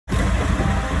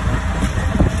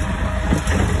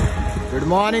Good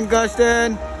morning,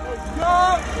 Kirsten.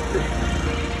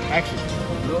 Action.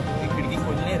 Bro, ये खिड़की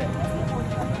खोल नहीं रहा.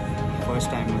 First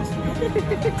time must be.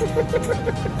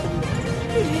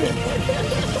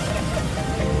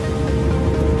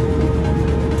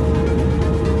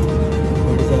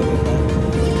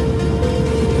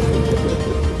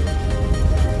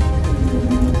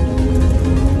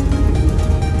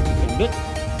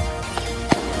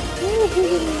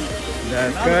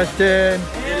 There's Kirsten,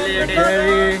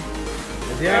 Jerry,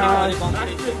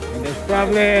 there's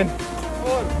Pavlin.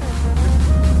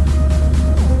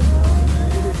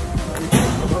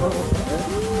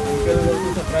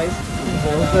 Surprise.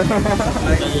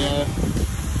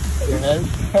 Your help.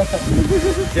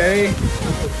 Jerry,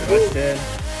 Kirsten.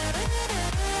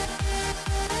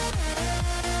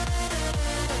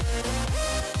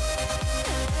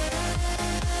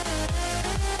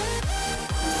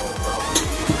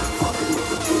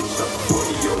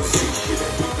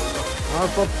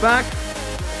 Alpha back.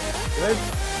 Let's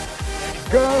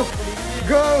go,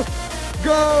 go,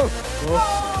 go.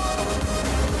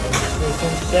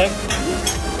 Check.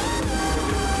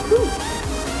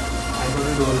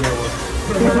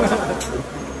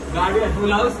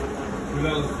 Full house.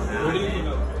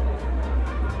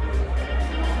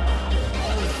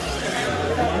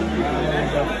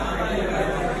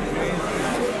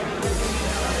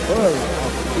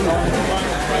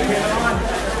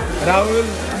 Rahul,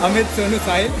 Amit, Sonu,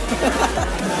 Sahil.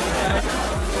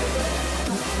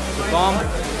 Bomb.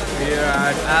 We are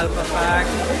at Alpha Pack.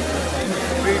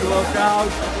 Speed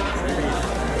workout.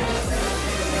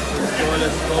 This goal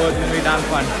is going to be damn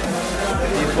fun.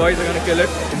 These boys are going to kill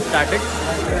it in statics.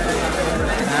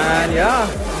 And yeah,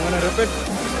 I'm going to rip it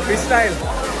freestyle.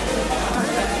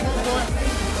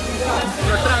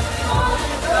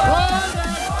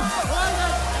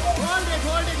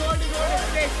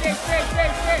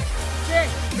 Stay.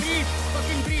 Breathe.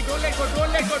 Fucking breathe. Don't let go.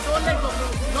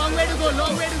 Long way to go.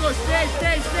 Stay.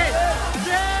 Let's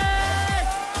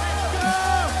go.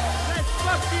 Let's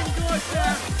fucking go,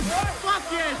 Sam. Fuck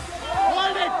yes.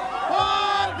 Hold it.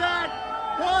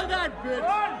 Hold that bitch.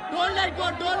 Don't let go.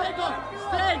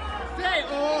 Stay.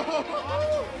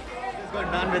 Oh. Just got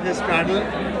done with this straddle.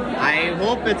 I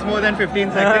hope it's more than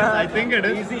 15 seconds. I think it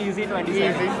is. Easy 20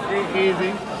 seconds.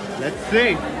 Easy. Let's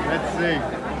see.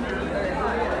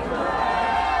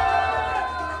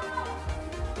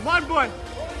 One boy.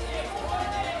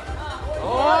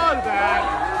 All that.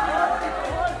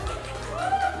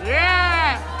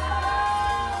 Yeah.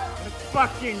 Let's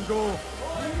fucking go.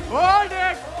 Hold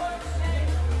it.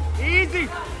 Easy.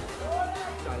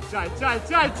 Chal.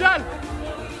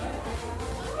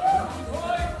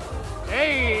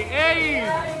 Hey.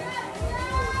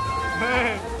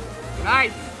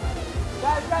 Nice.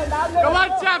 Come on,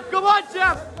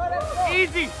 champ.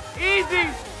 Easy.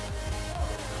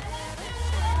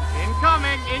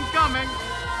 Incoming.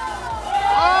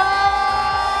 Oh!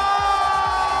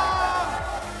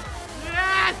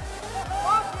 Yes!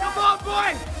 Come on,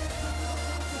 boy!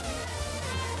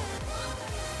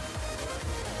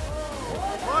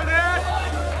 Hold it!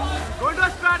 Go to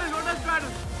straddle.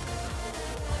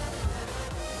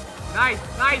 Nice.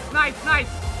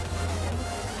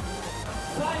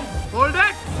 Hold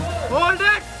it! Woo!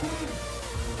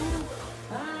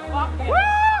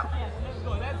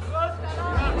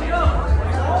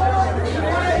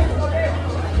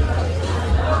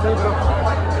 Let's go.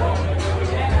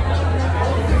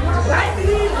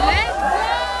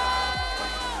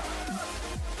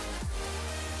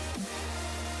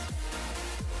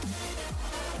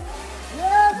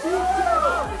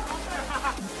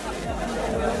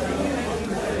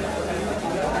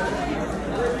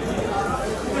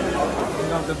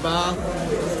 Of the bar,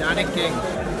 Static King.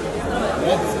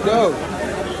 Let's go.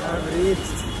 I've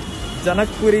reached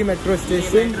Janakpuri metro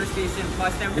station. First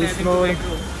time This driving road. to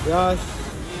metro. Yes.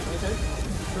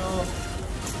 So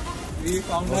we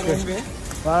found our own way.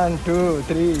 1, 2,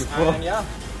 3, 4. And yeah,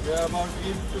 we are about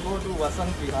to go to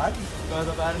Vasant Vihar because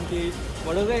apparently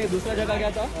what was it? दूसरा जगह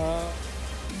क्या था?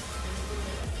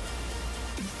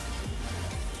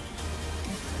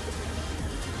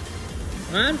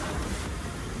 Man,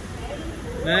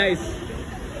 nice.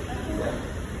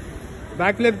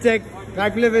 Backflip check.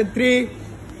 Backflip in 3,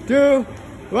 2,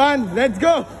 1. Let's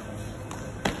go.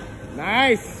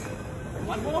 Nice.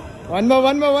 One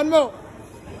more.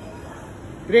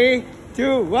 3,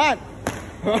 2, 1.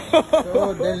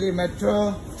 So Delhi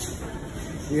Metro.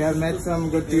 We have met some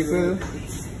good people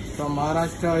from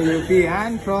Maharashtra, UP,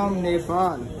 and from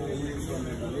Nepal.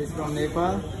 He's from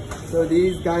Nepal. So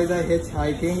these guys are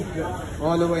hitchhiking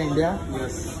all over India.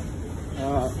 Yes.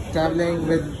 traveling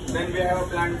with. Then we have a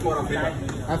plan for Africa.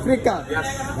 Africa?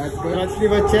 Yes. That's good. Let's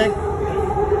leave a check.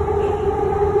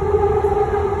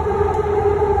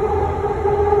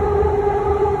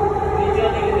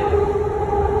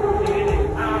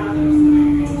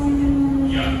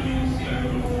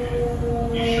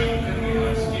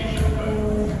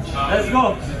 Let's go.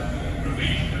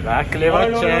 Back lever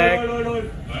check.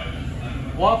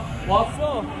 Walk.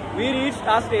 So, we reached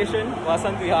our station,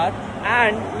 Vasant Vihar,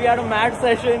 and we had a mad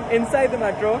session inside the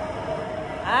metro,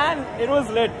 and it was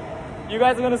lit. You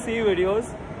guys are gonna see videos.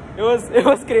 It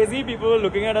was crazy. People were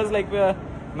looking at us like we were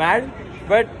mad,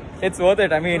 but it's worth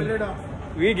it. I mean,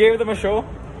 we gave them a show.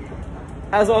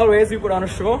 As always, we put on a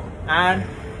show, and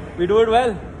we do it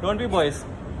well. Don't we, boys?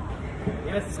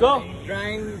 Let's go.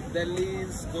 Trying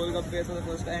Delhi's Golgappe for the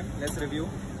first time. Let's review.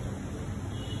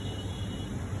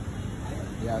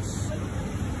 Yes.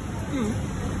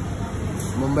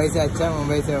 Mumbai से अच्छा,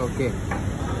 मुंबई से okay.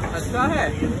 अच्छा है.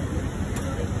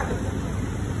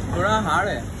 थोड़ा hard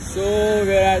है. So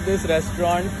we're at this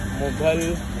restaurant, Mughal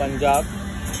Punjab,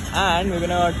 and we're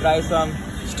gonna try some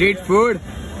Street food.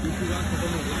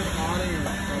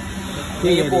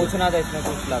 ये पूछना था इसमें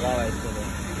कुछ लगा हुआ है इसके लिए.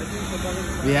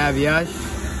 We have Yash,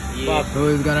 who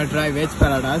is gonna try veg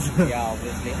parathas. Yeah,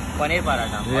 obviously. Paneer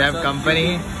paratha. We have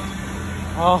company.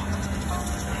 Oh,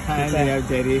 And we have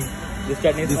Jerry. this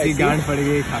chutney is जिसकी spicy. गांड पड़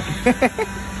गई खा के.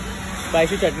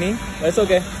 Spicy chutney. That's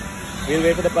okay. We'll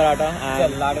wait for the paratha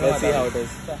and let's see how it is.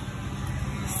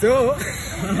 So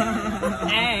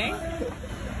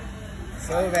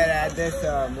we're at this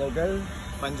Mughal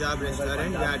Punjab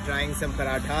restaurant. We are trying some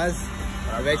parathas,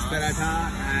 veg paratha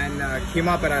and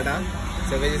keema paratha.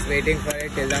 So we're just waiting for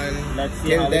it till then. Let's see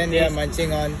Till how then it we are tastes.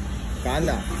 munching on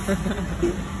kanda.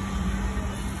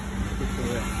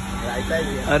 Right side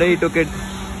here. अरे he took it.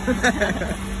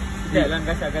 कैलन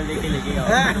का शक्ल देख के लेके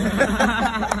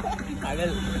पागल.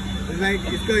 It's like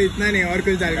इसको इतना नहीं और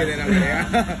कुछ डाल के देना पड़ेगा.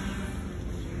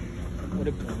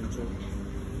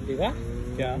 देखा?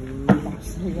 क्या?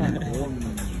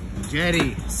 Jerry.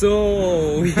 So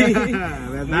we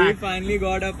back. finally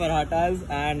got our parathas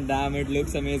and damn, it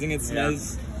looks amazing. It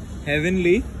smells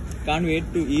heavenly. Can't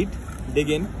wait to eat. Dig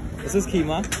in. This is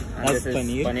keema. That's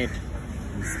paneer.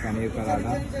 Paneer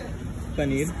paratha.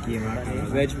 Paneer. Keema paratha.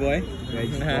 Veg boy. Veg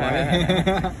boy.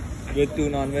 With two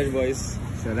non-veg boys.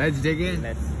 So let's dig in.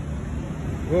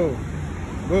 Whoa.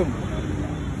 Boom.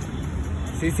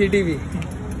 CCTV.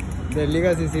 Delhi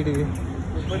ka CCTV.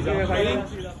 3,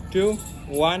 2,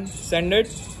 1, send it.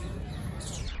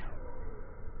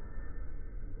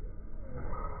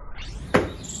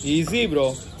 Easy,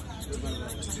 bro.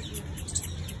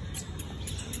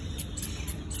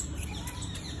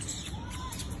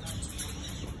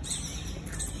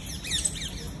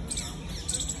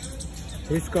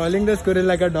 He's calling the squirrel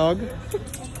like a dog.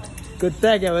 कुत्ता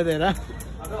है क्या बता रहा?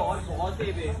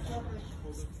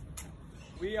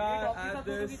 We are at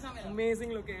this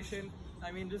amazing location.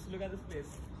 I mean, just look at this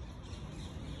place.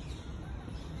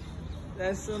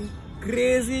 There's some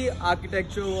crazy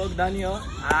architecture work done here,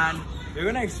 and we're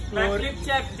gonna explore. Clip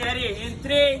check, Jerry. In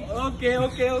 3, Okay.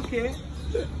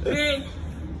 3,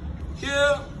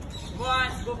 2,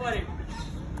 1, go for it.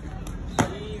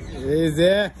 Is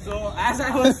there? So, as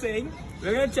I was saying,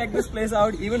 we're gonna check this place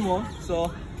out even more.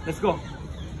 So, let's go.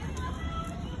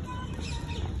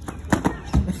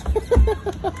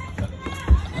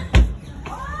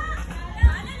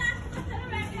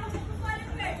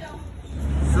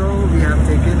 So we have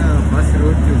taken a bus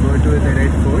route to go to the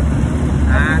Red Fort,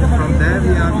 and from there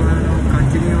we are going to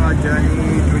continue our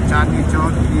journey to Chandni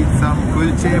Chowk, eat some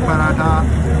kulche, paratha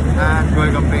and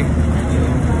golgappe.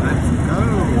 Let's go!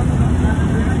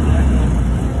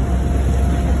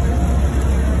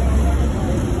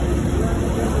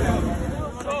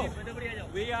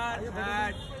 We are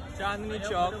at Chandni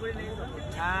Chowk,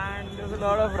 and there's a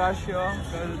lot of rush here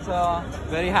because it's a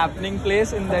very happening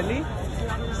place in Delhi.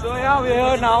 So yeah, we're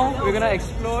here now. We're gonna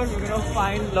explore. We're gonna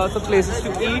find lots of places to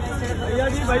eat.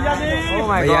 Oh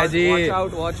my Bhaiya God! ji.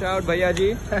 Watch out, Bhaiya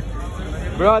ji!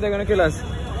 Bro, they're gonna kill us.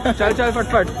 Chal,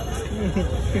 fat.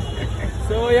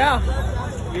 So yeah,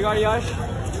 we got Yash.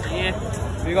 Yeah.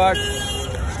 We got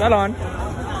Talon.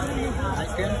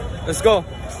 Let's go.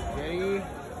 Jerry,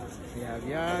 we have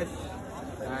Yash,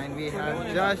 and we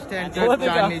have just entered Both of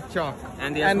Chandni Chowk.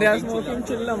 And they are smoking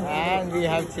chillam. And we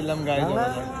have Chillam guys over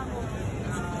there.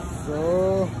 So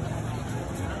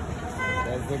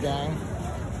that's the gang.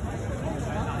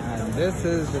 And this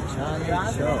is the Chandni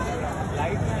Chowk.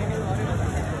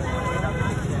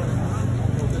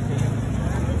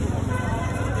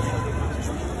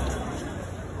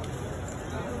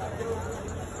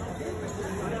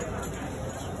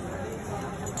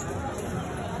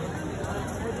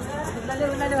 So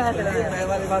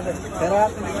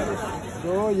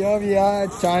here we are at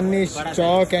Chandni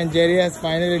Chowk and Jerry has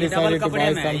finally decided to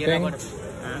buy something.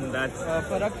 And that's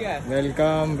फर्क क्या है?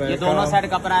 Welcome, ये दोनों welcome. Side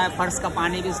कपड़ा है, फर्श का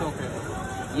पानी भी सोख है,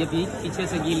 ये भी पीछे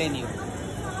से गीले नहीं हो।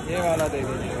 ये वाला दे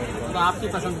दीजिए। तो आपकी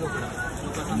पसंद को।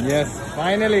 Yes,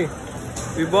 finally.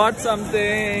 We bought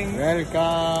something.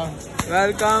 Welcome.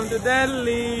 Welcome to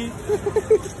Delhi.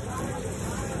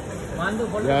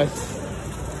 Yes.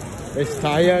 It's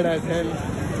tired as hell.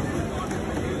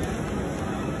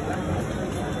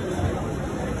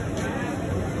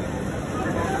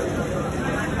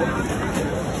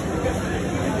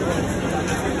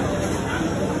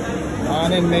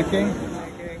 On in making.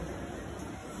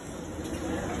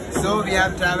 So we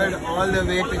have travelled all the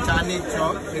way to Chandni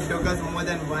Chowk. It took us more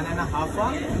than 1.5 hours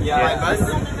by bus.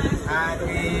 And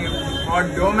we bought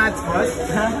dough mats first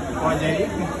for Jerry.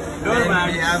 Then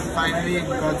we have finally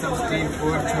got some street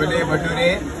food, chole bhature.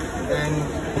 Then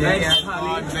Jerry has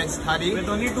got veg thali. With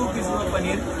only 2 pieces of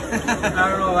paneer. I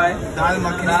don't know why. Dal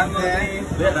makhani is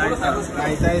there.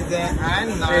 Raita is there. And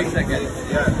naan is there.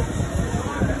 Yeah.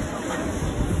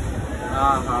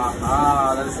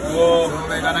 Let's go. So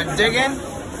we're gonna dig in.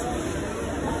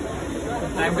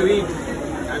 Time to eat.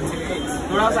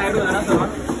 थोड़ा side हो जाना थोड़ा।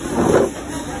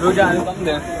 रुक जा, कम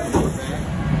दे।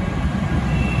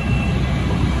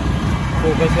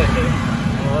 Focus करके।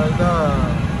 All the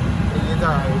trees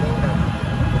are hiding there.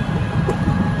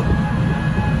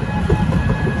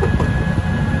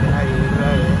 क्या हिल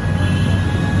रहा है?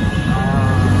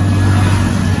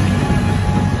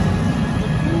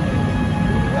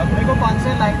 अपने को कौन से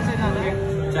लाइन से जाना है?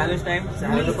 Challenge time.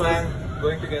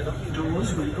 Going together. Doors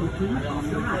will open on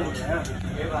the right.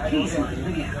 Please mind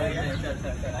the gap.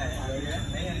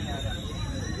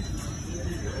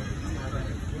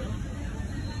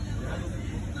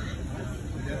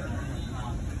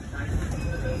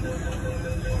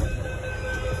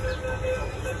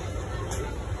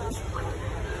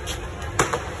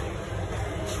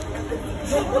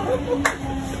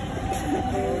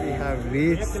 We have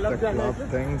reached the club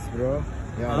things, bro.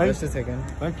 Yeah, just a second.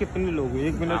 कितने लोग हैं?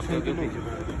 1 मिनट से कितने लोग?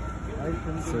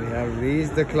 So we have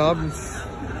reached the clubs.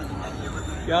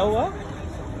 क्या हुआ?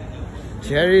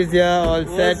 Jerry's here, all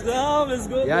set. Let's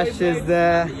go. Yash is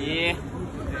there. ये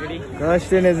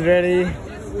Kirsten is ready.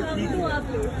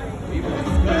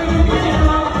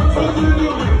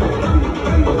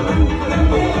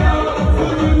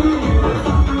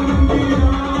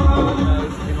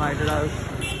 Invited out.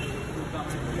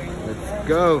 Let's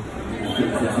go.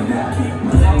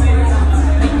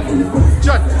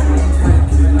 Shut.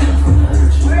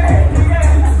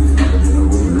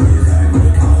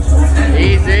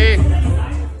 Easy.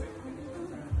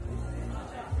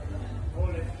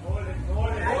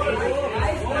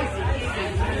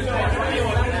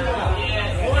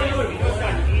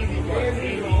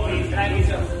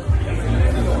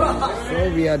 So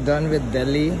we are done with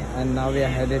Delhi and now we are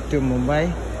headed to Mumbai.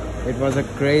 It was a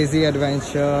crazy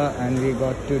adventure and we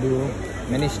got to do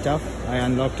many stuff. I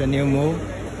unlocked a new move,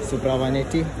 Supra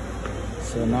 180.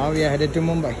 So now we are headed to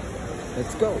Mumbai.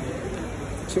 Let's go.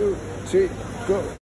 2, 3, go.